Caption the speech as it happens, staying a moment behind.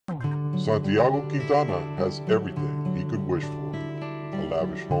Santiago Quintana has everything he could wish for. A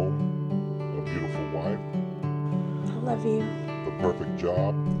lavish home, a beautiful wife, I love you. the perfect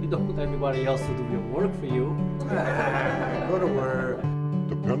job. You don't want everybody else to do your work for you. Go to work.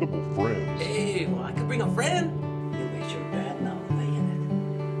 Dependable friends. Hey, well, I could bring a friend. You made your bed, now lay in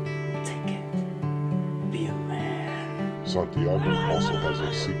it. Take it. Be a man. Santiago also has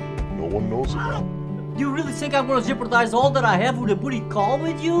a secret no one knows about. You really think I'm gonna jeopardize all that I have with a booty call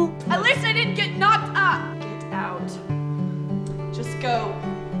with you? At least I didn't get knocked up. Get out. Just go.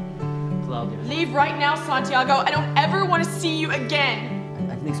 Claudia. Leave right now, Santiago. I don't ever want to see you again.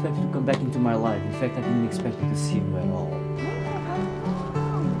 I didn't expect you to come back into my life. In fact, I didn't expect you to see you at all.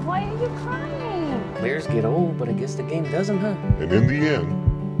 Why are you crying? Players get old, but I guess the game doesn't, huh? And in the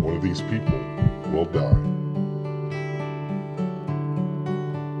end, one of these people will die.